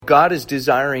God is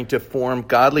desiring to form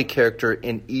godly character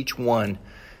in each one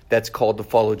that's called to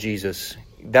follow Jesus.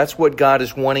 That's what God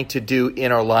is wanting to do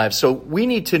in our lives. So we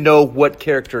need to know what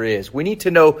character is. We need to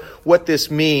know what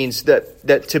this means,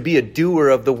 that to be a doer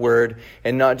of the word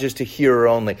and not just a hearer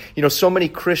only. So many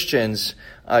Christians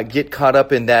get caught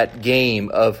up in that game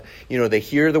of, they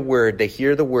hear the word,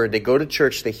 they go to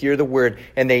church, they hear the word,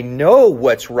 and they know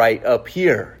what's right up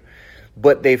here.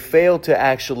 But they fail to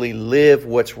actually live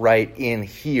what's right in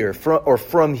here,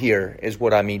 from here is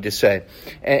what I mean to say.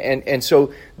 And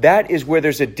so that is where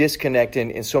there's a disconnect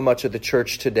in so much of the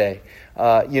church today.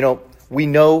 We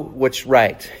know what's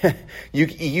right.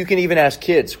 You can even ask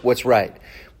kids what's right.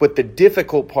 But the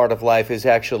difficult part of life is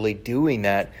actually doing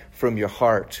that from your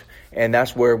heart. And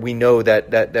that's where we know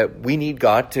that we need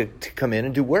God to come in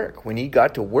and do work. We need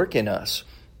God to work in us.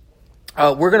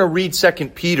 We're going to read 2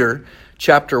 Peter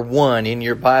chapter 1 in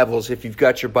your Bibles, if you've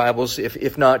got your Bibles.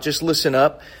 If not, just listen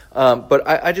up. But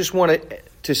I just wanted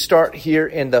to start here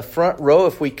in the front row,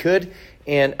 if we could,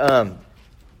 and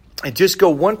just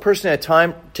go one person at a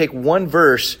time, take one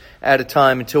verse at a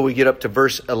time until we get up to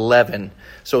verse 11.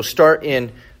 So start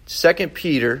in 2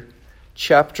 Peter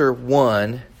chapter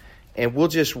 1, and we'll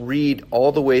just read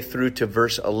all the way through to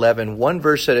verse 11, one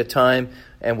verse at a time,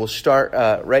 and we'll start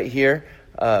right here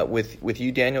with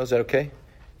you, Daniel. Is that okay?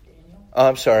 Oh,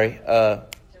 I'm sorry.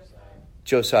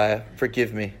 Josiah,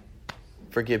 forgive me.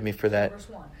 Forgive me for that. Verse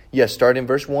 1. Yes, start in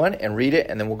verse 1 and read it,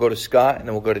 and then we'll go to Scott, and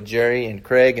then we'll go to Jerry and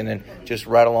Craig, and then just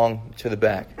right along to the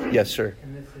back. Yes, sir.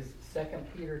 And this is 2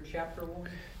 Peter chapter 1?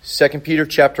 2 Peter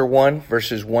chapter 1,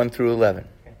 verses 1 through 11.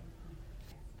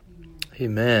 Okay.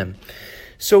 Amen.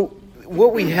 So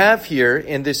what we have here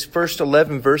in this first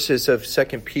 11 verses of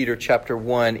 2 Peter chapter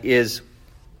 1 is,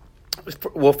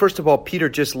 well, first of all, Peter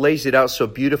just lays it out so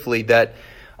beautifully that,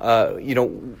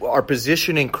 our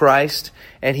position in Christ.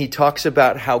 And he talks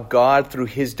about how God, through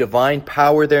his divine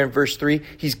power there in verse 3,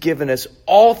 he's given us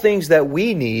all things that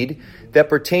we need that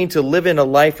pertain to living a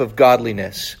life of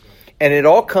godliness. And it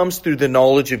all comes through the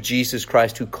knowledge of Jesus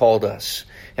Christ who called us.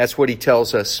 That's what he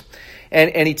tells us.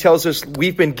 And he tells us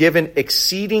we've been given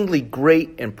exceedingly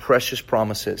great and precious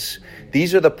promises.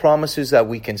 These are the promises that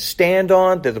we can stand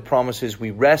on. They're the promises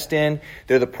we rest in.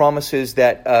 They're the promises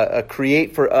that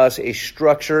create for us a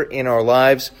structure in our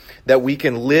lives that we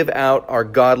can live out our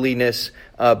godliness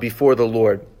before the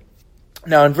Lord.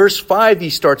 Now in verse 5, he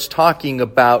starts talking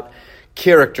about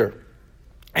character.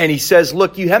 And he says,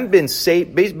 look, you haven't been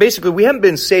saved. Basically, we haven't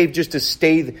been saved just to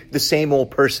stay the same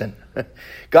old person.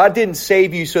 God didn't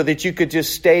save you so that you could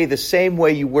just stay the same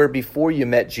way you were before you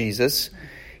met Jesus.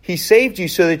 He saved you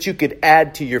so that you could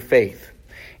add to your faith.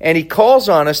 And he calls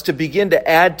on us to begin to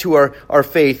add to our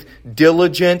faith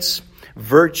diligence,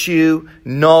 virtue,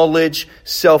 knowledge,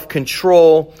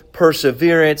 self-control,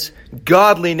 perseverance,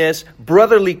 godliness,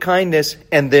 brotherly kindness,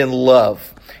 and then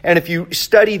love. And if you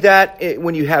study that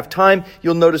when you have time,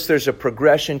 you'll notice there's a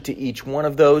progression to each one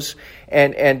of those.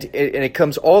 And it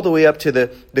comes all the way up to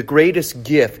the greatest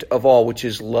gift of all, which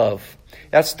is love.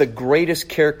 That's the greatest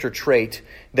character trait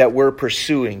that we're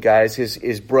pursuing, guys,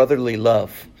 is brotherly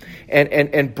love.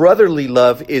 And brotherly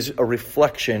love is a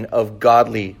reflection of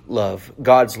godly love,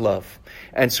 God's love.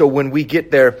 And so when we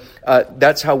get there,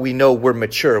 that's how we know we're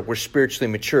mature. We're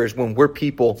spiritually mature, is when we're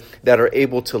people that are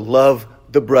able to love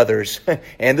the brothers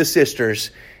and the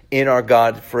sisters in our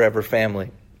God forever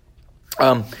family.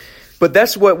 But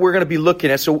that's what we're going to be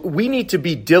looking at. So we need to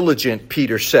be diligent,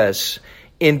 Peter says,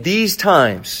 in these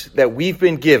times that we've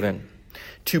been given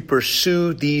to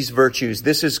pursue these virtues.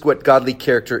 This is what godly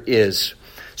character is.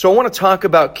 So I want to talk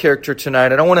about character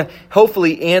tonight, and I want to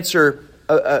hopefully answer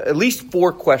at least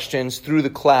 4 questions through the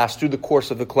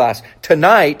course of the class.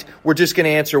 Tonight, we're just going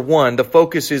to answer one. The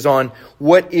focus is on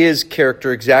what is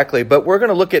character exactly. But we're going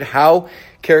to look at how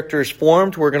character is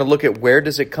formed. We're going to look at where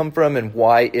does it come from and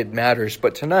why it matters.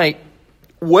 But tonight,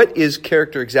 what is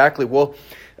character exactly? Well,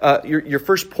 your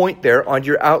first point there on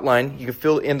your outline, you can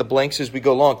fill in the blanks as we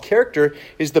go along. Character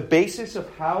is the basis of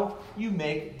how you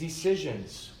make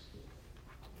decisions.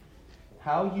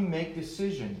 How you make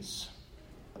decisions.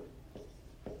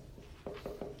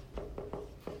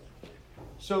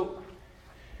 So,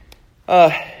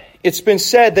 it's been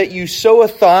said that you sow a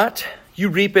thought, you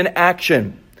reap an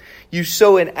action. You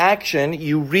sow an action,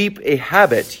 you reap a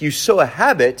habit. You sow a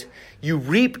habit, you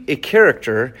reap a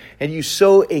character. And you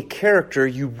sow a character,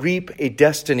 you reap a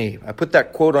destiny. I put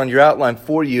that quote on your outline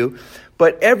for you.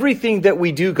 But everything that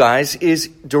we do, guys, is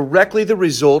directly the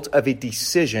result of a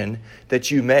decision that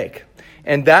you make.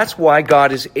 And that's why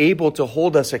God is able to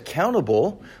hold us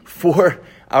accountable for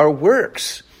our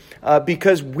works.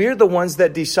 Because we're the ones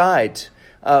that decide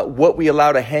what we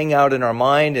allow to hang out in our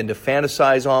mind and to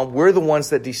fantasize on. We're the ones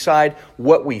that decide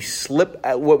what we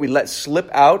let slip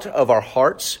out of our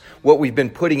hearts. What we've been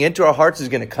putting into our hearts is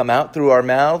going to come out through our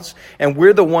mouths. And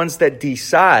we're the ones that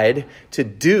decide to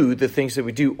do the things that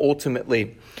we do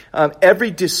ultimately.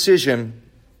 Every decision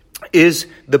is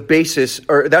the basis,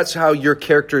 or that's how your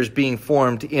character is being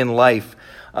formed in life.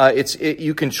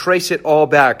 You can trace it all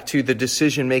back to the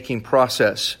decision-making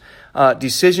process.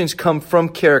 Decisions come from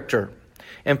character.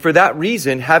 And for that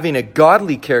reason, having a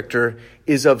godly character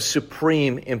is of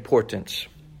supreme importance.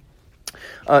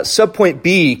 Subpoint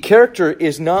B, character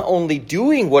is not only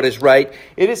doing what is right,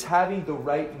 it is having the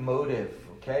right motive.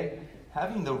 Okay?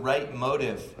 Having the right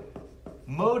motive.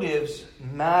 Motives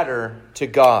matter to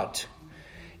God.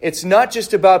 It's not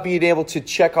just about being able to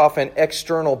check off an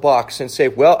external box and say,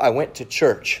 well, I went to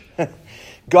church.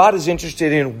 God is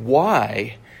interested in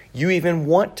why you even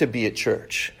want to be at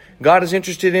church. God is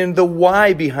interested in the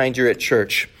why behind you're at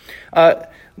church.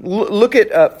 Look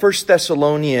at 1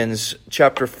 Thessalonians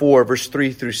chapter 4, verse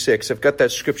 3 through 6. I've got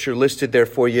that scripture listed there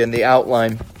for you in the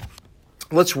outline.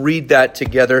 Let's read that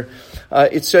together.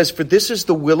 It says, "For this is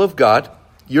the will of God,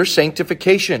 your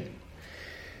sanctification,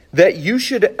 that you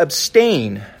should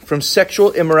abstain from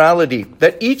sexual immorality,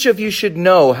 that each of you should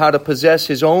know how to possess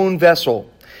his own vessel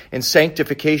in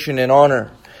sanctification and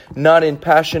honor, not in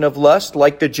passion of lust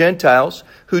like the Gentiles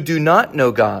who do not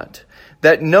know God,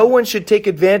 that no one should take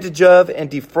advantage of and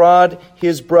defraud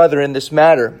his brother in this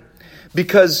matter,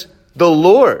 because the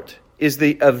Lord is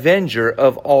the avenger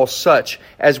of all such,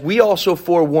 as we also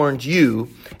forewarned you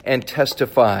and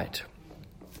testified."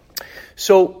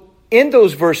 So, in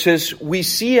those verses, we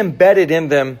see embedded in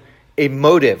them a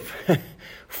motive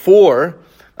for,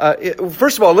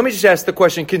 first of all, let me just ask the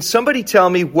question, can somebody tell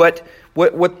me what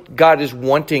God is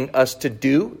wanting us to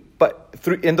do? But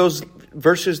in those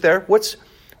verses there, what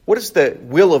is the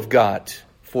will of God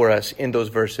for us in those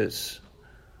verses?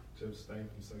 To abstain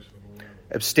from sexual immorality.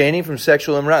 Abstaining from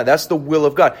sexual immorality. That's the will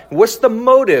of God. What's the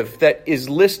motive that is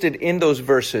listed in those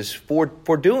verses for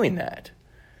doing that?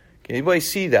 Can anybody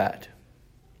see that?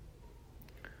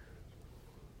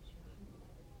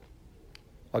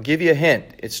 I'll give you a hint.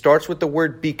 It starts with the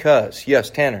word because. Yes,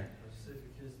 Tanner. Because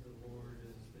the Lord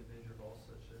is the avenger of all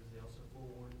such, as he also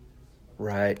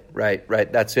forewarned.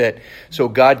 Right. That's it. So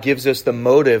God gives us the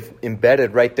motive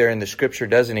embedded right there in the scripture,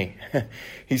 doesn't he?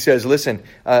 He says, listen,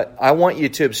 I want you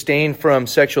to abstain from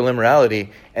sexual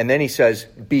immorality. And then he says,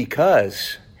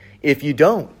 because if you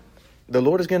don't, the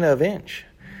Lord is going to avenge.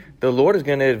 The Lord is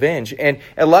going to avenge. And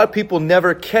a lot of people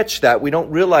never catch that. We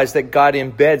don't realize that God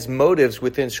embeds motives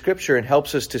within Scripture and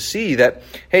helps us to see that,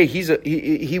 hey,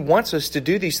 He wants us to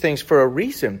do these things for a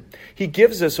reason. He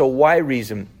gives us a why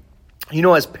reason. You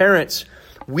know, as parents,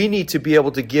 we need to be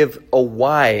able to give a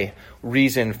why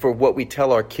reason for what we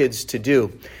tell our kids to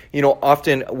do. You know,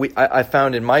 often I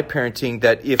found in my parenting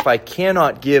that if I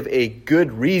cannot give a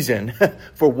good reason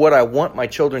for what I want my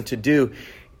children to do,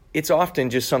 it's often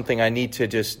just something I need to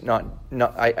just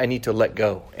I need to let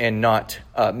go and not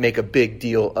make a big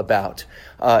deal about,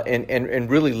 and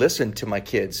really listen to my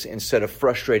kids instead of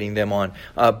frustrating them on.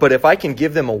 But if I can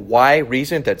give them a why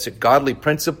reason that's a godly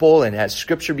principle and has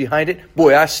scripture behind it,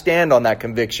 boy, I stand on that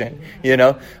conviction,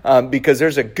 because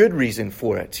there's a good reason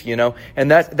for it,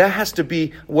 and that has to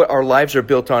be what our lives are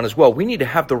built on as well. We need to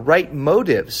have the right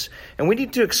motives, and we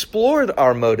need to explore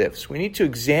our motives. We need to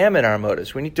examine our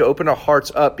motives. We need to open our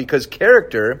hearts up, because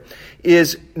character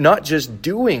is not just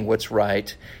doing what's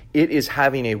right, it is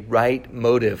having a right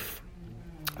motive.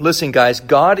 Listen, guys,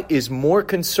 God is more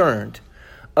concerned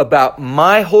about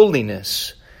my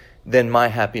holiness than my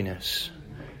happiness.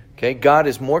 Okay, God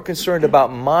is more concerned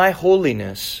about my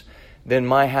holiness than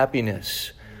my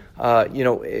happiness.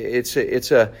 It's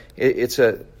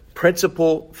a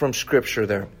principle from Scripture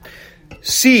there.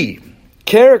 C,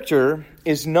 character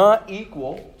is not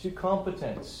equal to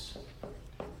competence.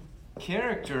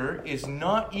 Character is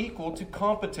not equal to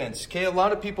competence. Okay, a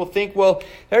lot of people think, well,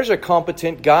 there's a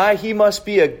competent guy, he must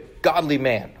be a godly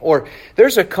man. Or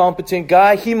there's a competent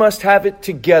guy, he must have it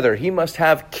together. He must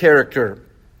have character.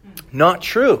 Not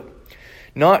true.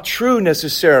 Not true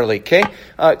necessarily. Okay,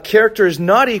 character is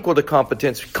not equal to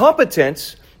competence.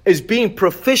 Competence is being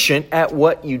proficient at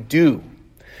what you do.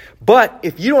 But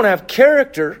if you don't have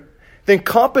character, then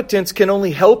competence can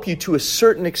only help you to a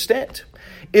certain extent.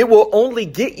 It will only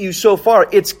get you so far.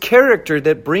 It's character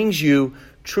that brings you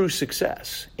true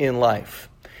success in life,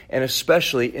 and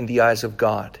especially in the eyes of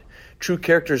God. True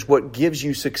character is what gives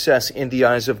you success in the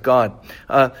eyes of God.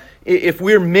 If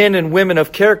we're men and women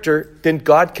of character, then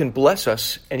God can bless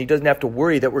us, and He doesn't have to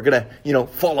worry that we're going to,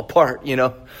 fall apart.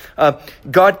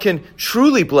 God can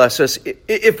truly bless us.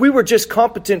 If we were just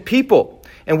competent people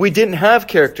and we didn't have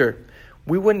character,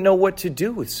 we wouldn't know what to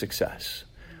do with success.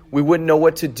 We wouldn't know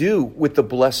what to do with the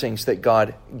blessings that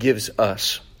God gives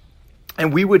us.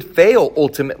 And we would fail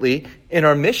ultimately in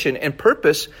our mission and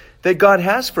purpose that God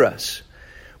has for us.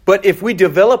 But if we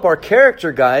develop our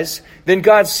character, guys, then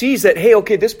God sees that, hey,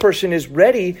 okay, this person is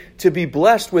ready to be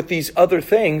blessed with these other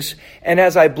things. And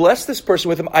as I bless this person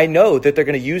with them, I know that they're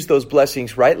going to use those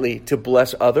blessings rightly to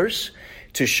bless others,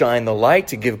 to shine the light,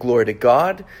 to give glory to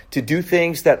God, to do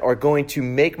things that are going to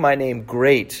make my name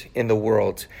great in the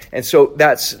world. And so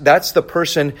that's the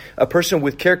person, a person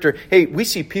with character. Hey, we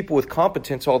see people with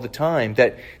competence all the time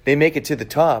that they make it to the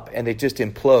top and they just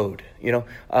implode.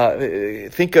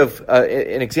 Think of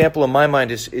an example in my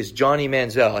mind is Johnny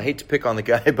Manziel. I hate to pick on the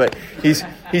guy, but he's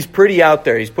pretty out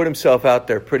there. He's put himself out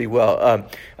there pretty well.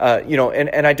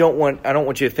 And I don't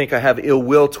want you to think I have ill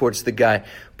will towards the guy,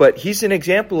 but he's an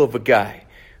example of a guy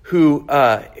who,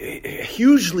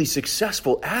 hugely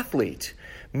successful athlete,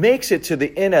 makes it to the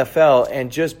NFL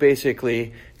and just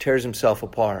basically tears himself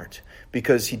apart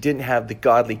because he didn't have the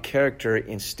godly character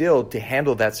instilled to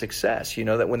handle that success.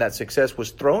 That when that success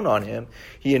was thrown on him,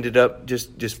 he ended up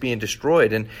just being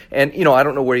destroyed. And I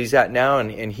don't know where he's at now,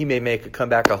 and he may make a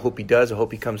comeback. I hope he does. I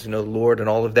hope he comes to know the Lord and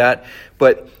all of that.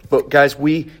 But guys,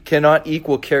 we cannot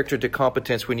equal character to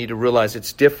competence. We need to realize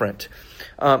it's different.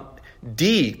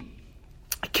 D,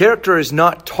 character is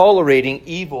not tolerating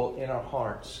evil in our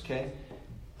hearts. Okay?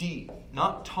 D,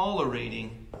 not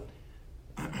tolerating.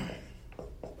 Can't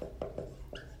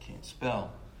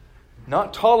spell.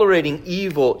 Not tolerating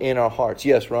evil in our hearts.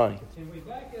 Yes, Ronnie. Can we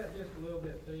back up just a little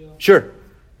bit, Phil? Sure.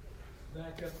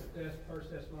 Back up to 1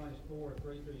 Thessalonians 4,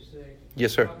 3-6.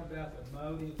 Yes, sir. Talking about the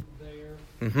motive there.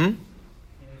 Mm-hmm. And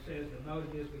it says the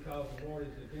motive is because the Lord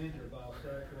is the avenger of all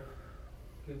succor.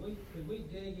 Could we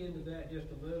dig into that just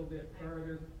a little bit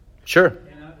further? Sure.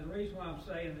 And the reason why I'm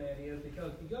saying that is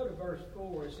because if you go to verse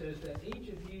 4, it says that each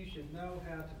of you should know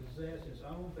how to possess his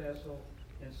own vessel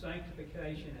in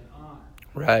sanctification and honor.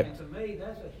 Right. And to me,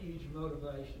 that's a huge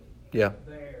motivation. Yeah.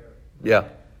 There. Yeah.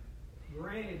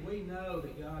 Granted, we know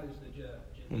that God is the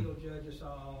judge, and He'll judge us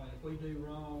all. And if we do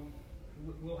wrong,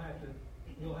 we'll have to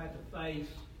face,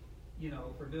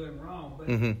 for doing wrong. But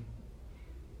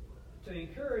to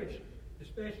encourage,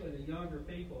 especially the younger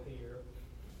people here,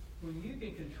 when you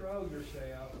can control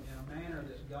yourself in a manner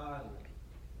that's godly,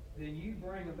 then you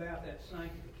bring about that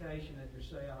sanctification of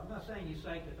yourself. I'm not saying you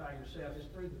sanctify yourself; it's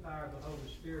through the power of the Holy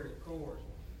Spirit, of course.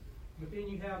 But then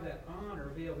you have that honor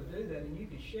to be able to do that, and you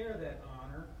can share that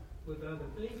honor with other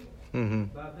people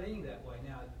by being that way.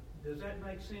 Now, does that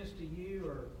make sense to you,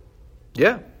 or?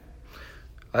 Yeah,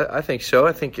 I think so.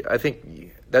 I think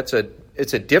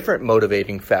it's a different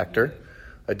motivating factor,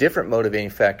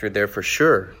 there for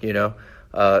sure.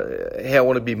 Hey, I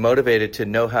want to be motivated to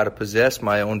know how to possess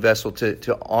my own vessel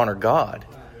to honor God.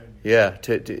 Yeah,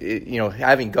 to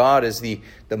having God as the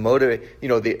motive,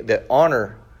 the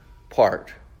honor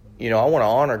part. I want to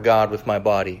honor God with my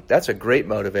body. That's a great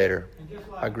motivator.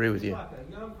 I agree with you. Like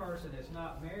a young person that's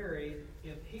not married,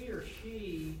 if he or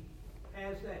she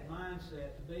has that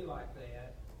mindset to be like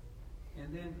that,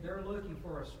 and then they're looking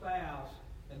for a spouse,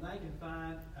 and they can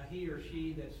find a he or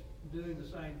she that's doing the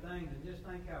same thing, then just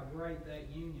think how great that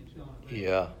union's going to be.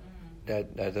 Yeah,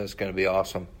 that's going to be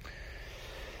awesome.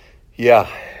 Yeah,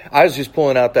 I was just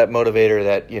pulling out that motivator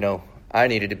that, I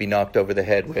needed to be knocked over the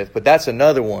head with. But that's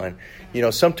another one.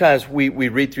 Sometimes we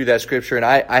read through that scripture, and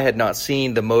I had not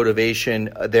seen the motivation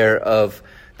there of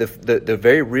the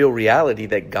very real reality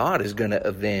that God is going to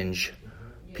avenge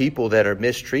people that are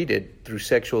mistreated through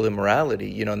sexual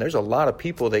immorality. And there's a lot of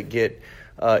people that get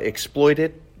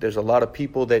exploited. There's a lot of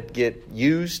people that get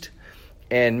used.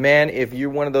 And man, if you're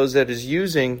one of those that is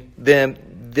using them,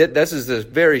 this is a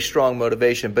very strong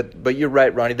motivation. But you're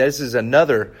right, Ronnie. This is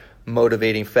another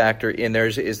motivating factor in there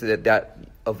is that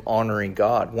of honoring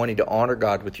God, wanting to honor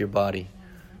God with your body.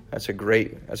 That's a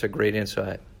great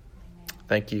insight.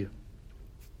 Thank you.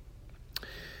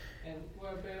 And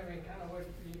Ben, kind of what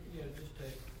just to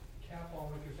cap on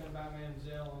what you're saying about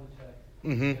Manziel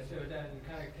and so that and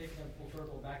kind of taking them full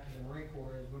circle back to the Marine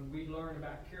Corps is when we learn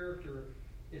about character,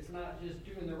 it's not just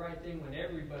doing the right thing when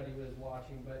everybody was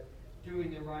watching, but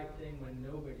doing the right thing when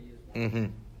nobody is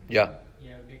watching. Yeah.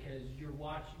 Because you're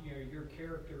watching, your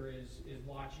character is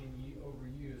watching you over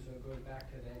you. So it goes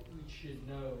back to that each should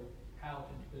know how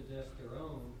to possess their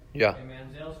own. Yeah. In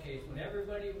Manziel's case, when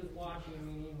everybody was watching,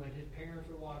 meaning when his parents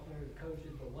were watching or the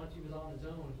coaches, but once he was on his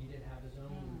own, he didn't have his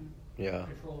own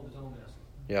control of his own destiny.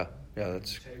 Yeah.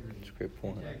 That's a great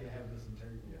point. Integrity. Have this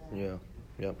integrity.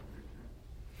 Yeah. Yep.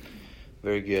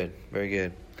 Very good. Very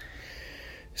good.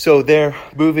 So there,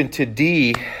 moving to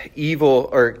D, evil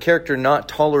or character not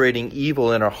tolerating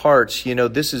evil in our hearts.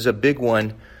 This is a big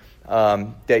one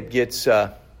that gets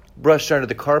brushed under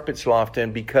the carpet so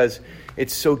often because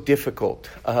it's so difficult.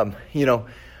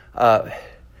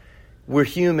 We're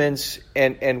humans,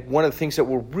 and one of the things that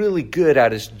we're really good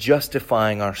at is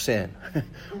justifying our sin.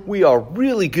 We are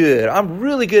really good. I'm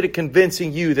really good at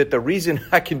convincing you that the reason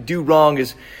I can do wrong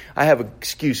is I have an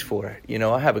excuse for it.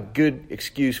 I have a good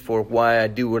excuse for why I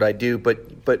do what I do.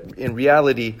 But in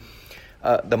reality,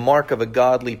 the mark of a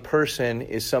godly person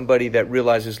is somebody that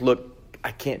realizes, look,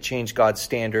 I can't change God's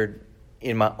standard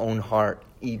in my own heart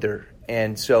either.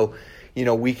 And so,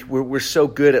 we're so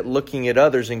good at looking at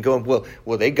others and going,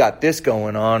 well, they got this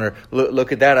going on, or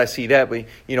look at that, I see that. But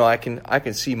I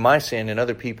can see my sin in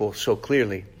other people so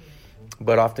clearly.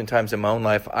 But oftentimes in my own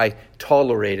life, I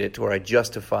tolerate it, or I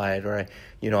justify it, or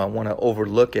I want to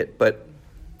overlook it. But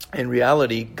in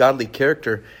reality, godly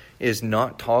character is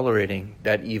not tolerating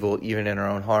that evil even in our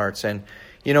own hearts. And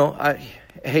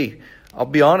I'll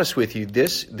be honest with you,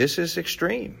 this is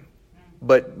extreme.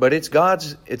 But it's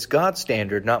God's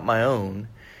standard, not my own.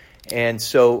 And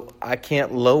so I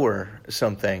can't lower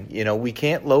something. We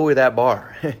can't lower that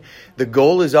bar. The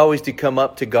goal is always to come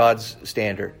up to God's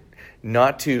standard,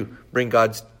 not to bring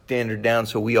God's standard down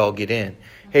so we all get in.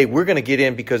 Hey, we're going to get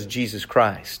in because of Jesus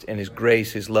Christ and His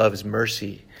grace, His love, His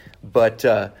mercy. But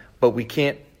we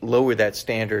can't lower that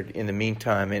standard in the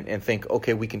meantime and think,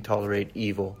 okay, we can tolerate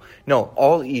evil. No,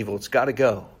 all evil, it's got to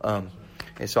go.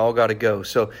 It's all got to go.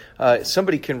 So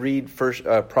somebody can read first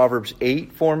Proverbs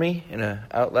 8 for me in an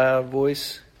out loud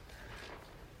voice.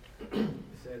 It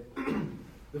said,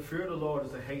 the fear of the Lord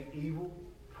is to hate evil,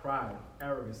 pride,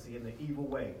 arrogancy, and the evil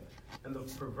way, and the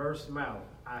perverse mouth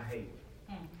I hate.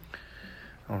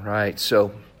 All right.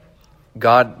 So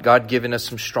God given us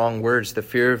some strong words. The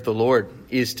fear of the Lord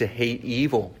is to hate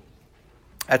evil.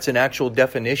 That's an actual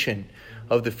definition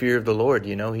of the fear of the Lord.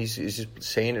 He's just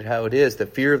saying it how it is. The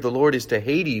fear of the Lord is to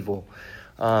hate evil.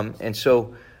 And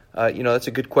so, that's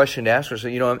a good question to ask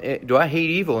ourselves. Do I hate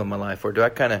evil in my life, or do I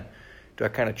kind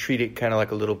of treat it kind of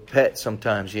like a little pet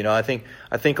sometimes? I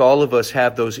think all of us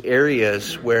have those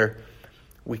areas where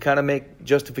we kind of make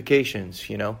justifications.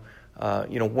 One of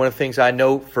the things I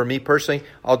know for me personally,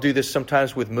 I'll do this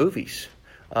sometimes with movies.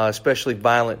 Especially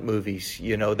violent movies,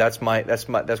 that's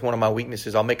one of my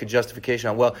weaknesses. I'll make a justification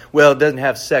on, well, it doesn't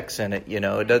have sex in it,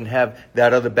 it doesn't have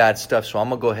that other bad stuff, so I'm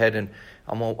gonna go ahead and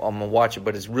I'm gonna watch it.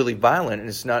 But it's really violent and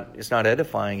it's not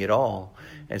edifying at all.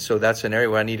 And so that's an area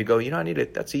where I need to go.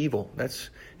 That's evil.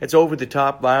 It's over the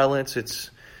top violence.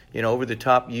 It's over the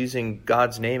top using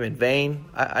God's name in vain.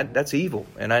 That's evil,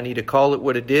 and I need to call it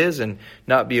what it is and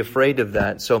not be afraid of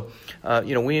that. So, we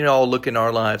need to all look in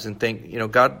our lives and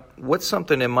think, God, what's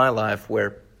something in my life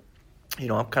where,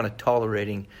 I'm kind of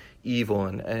tolerating evil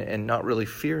and not really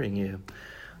fearing you.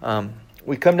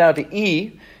 We come now to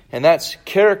E, and that's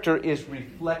character is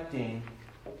reflecting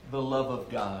the love of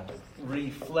God.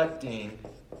 Reflecting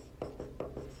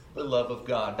the love of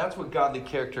God. That's what godly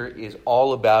character is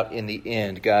all about in the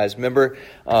end, guys. Remember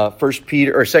 2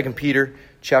 Peter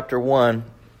chapter 1,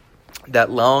 that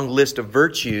long list of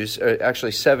virtues,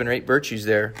 actually 7 or 8 virtues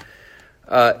there.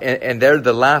 And there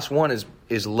the last one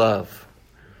is love.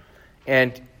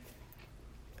 And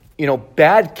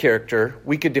bad character,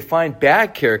 we could define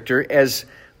bad character as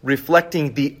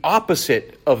reflecting the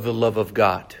opposite of the love of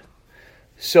God.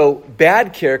 So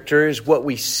bad character is what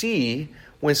we see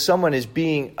when someone is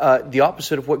being the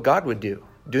opposite of what God would do,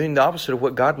 doing the opposite of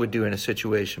what God would do in a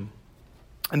situation.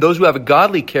 And those who have a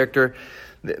godly character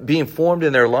being formed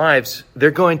in their lives,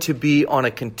 they're going to be on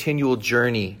a continual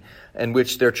journey in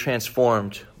which they're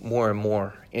transformed more and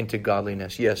more into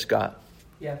godliness. Yes, Scott?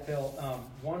 Yeah, Phil,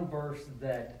 one verse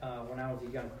that when I was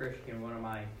a young Christian, one of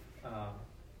my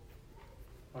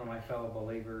fellow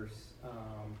believers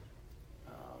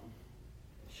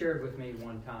shared with me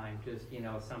one time, just,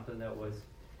 something that was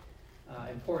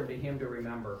important to him to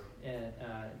remember. And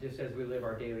just as we live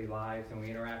our daily lives and we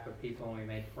interact with people and we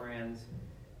make friends,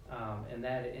 and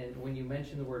when you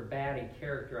mentioned the word bad in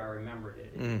character, I remembered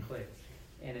it. It clicked.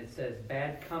 And it says,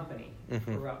 bad company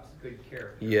corrupts good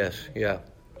character. Yes, yeah.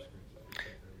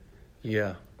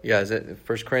 Yeah. Is that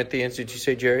 1 Corinthians, did you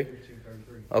say, Jerry?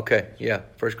 15:33. Okay, yeah.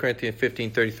 1 Corinthians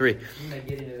 15:33. You may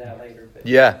get into that later. But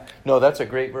Yeah. No, that's a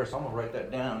great verse. I'm going to write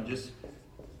that down just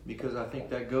because I think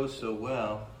that goes so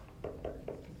well.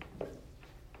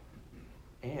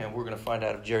 And we're going to find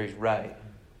out if Jerry's right.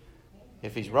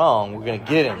 If he's wrong, we're going to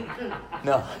get him.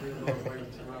 No.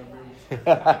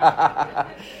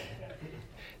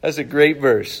 That's a great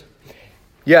verse.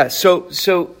 Yeah, so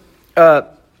I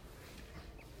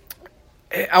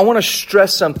want to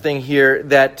stress something here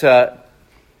that,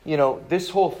 this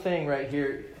whole thing right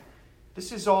here,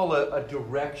 this is all a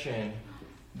direction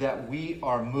that we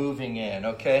are moving in,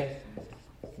 okay?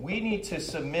 We need to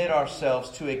submit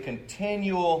ourselves to a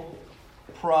continual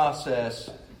process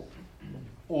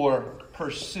or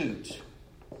pursuit,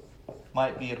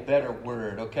 might be a better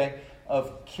word, okay,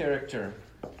 of character.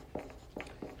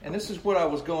 And this is what I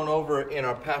was going over in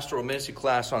our pastoral ministry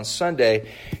class on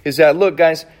Sunday, is that, look,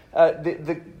 guys,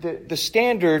 the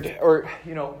standard, or,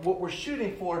 what we're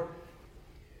shooting for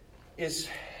is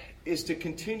to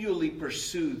continually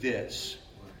pursue this.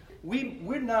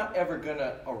 We're not ever going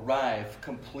to arrive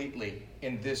completely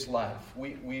in this life.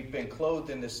 We've been clothed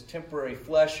in this temporary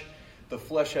flesh. The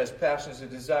flesh has passions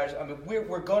and desires. I mean,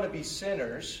 we're going to be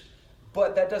sinners,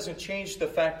 but that doesn't change the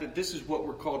fact that this is what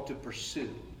we're called to pursue.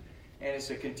 And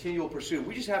it's a continual pursuit.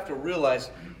 We just have to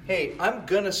realize, hey, I'm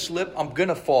going to slip, I'm going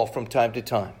to fall from time to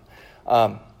time.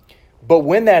 But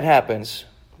when that happens,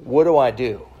 what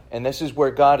do? And this is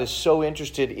where God is so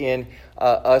interested in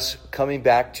us coming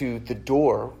back to the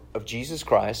door of Jesus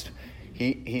Christ.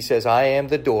 He says, I am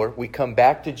the door. We come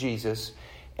back to Jesus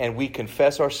and we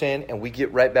confess our sin and we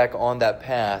get right back on that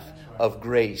path of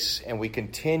grace. And we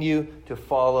continue to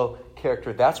follow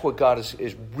character. That's what God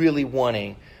is really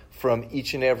wanting from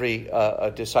each and every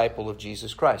disciple of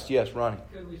Jesus Christ. Yes, Ronnie.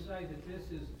 Could we say that this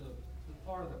is the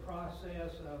part of the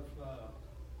process of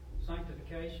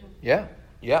sanctification? Yeah,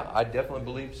 I definitely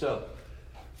believe so.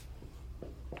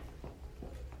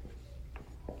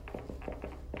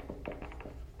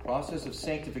 Process of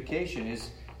sanctification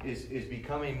is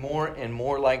becoming more and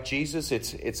more like Jesus.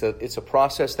 It's a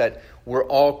process that we're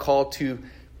all called to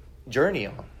journey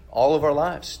on all of our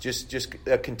lives. Just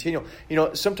continue.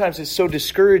 Sometimes it's so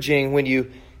discouraging when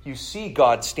you see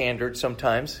God's standard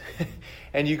sometimes,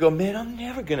 and you go, man, I'm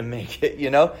never going to make it.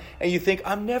 And you think,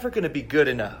 I'm never going to be good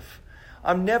enough.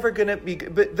 I'm never going to be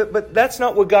good. But that's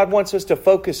not what God wants us to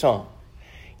focus on.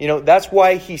 That's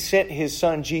why He sent His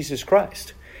Son Jesus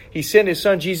Christ. He sent His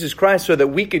Son Jesus Christ so that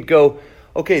we could go,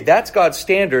 okay, that's God's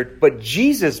standard, but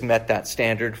Jesus met that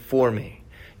standard for me.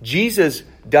 Jesus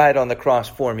died on the cross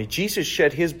for me. Jesus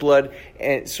shed His blood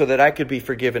so that I could be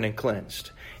forgiven and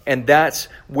cleansed. And that's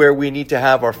where we need to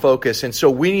have our focus. And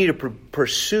so we need to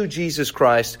pursue Jesus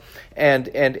Christ, and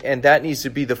that needs to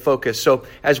be the focus. So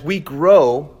as we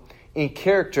grow in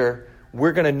character,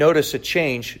 we're going to notice a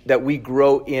change, that we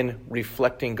grow in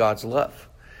reflecting God's love.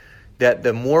 That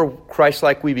the more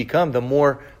Christ-like we become, the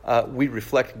more we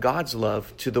reflect God's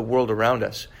love to the world around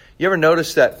us. You ever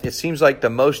notice that it seems like the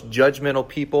most judgmental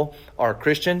people are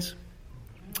Christians?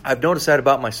 I've noticed that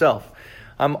about myself.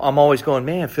 I'm always going,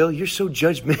 man, Phil, you're so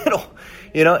judgmental,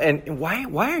 and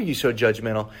why are you so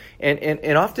judgmental?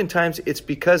 And oftentimes it's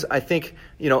because I think,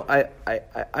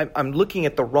 I'm looking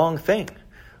at the wrong thing.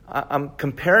 I'm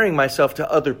comparing myself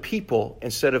to other people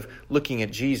instead of looking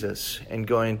at Jesus and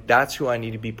going, that's who I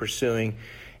need to be pursuing.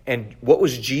 And what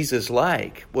was Jesus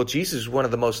like? Well, Jesus is one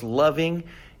of the most loving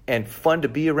and fun to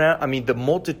be around. I mean, the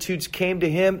multitudes came to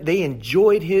Him. They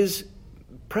enjoyed His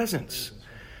presence.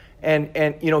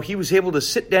 And He was able to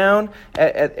sit down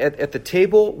at the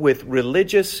table with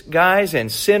religious guys and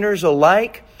sinners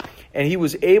alike. And He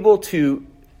was able to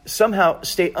somehow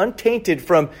stay untainted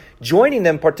from joining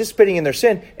them, participating in their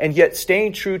sin, and yet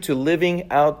staying true to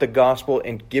living out the gospel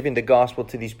and giving the gospel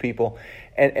to these people.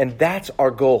 And that's our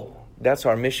goal. That's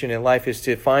our mission in life, is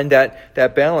to find that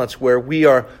balance where we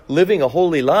are living a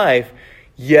holy life,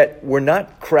 yet we're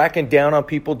not cracking down on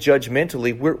people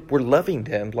judgmentally. We're loving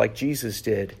them like Jesus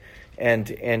did,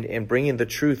 and bringing the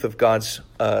truth of God's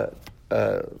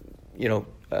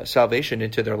salvation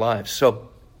into their lives. So.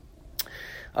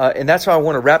 And that's how I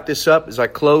want to wrap this up as I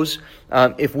close.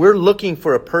 If we're looking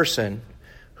for a person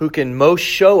who can most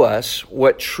show us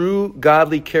what true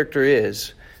godly character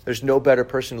is, there's no better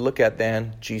person to look at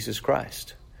than Jesus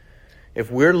Christ.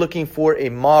 If we're looking for a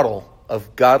model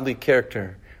of godly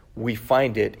character, we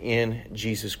find it in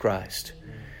Jesus Christ.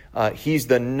 He's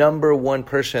the number one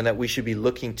person that we should be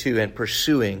looking to and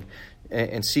pursuing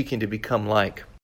and seeking to become like.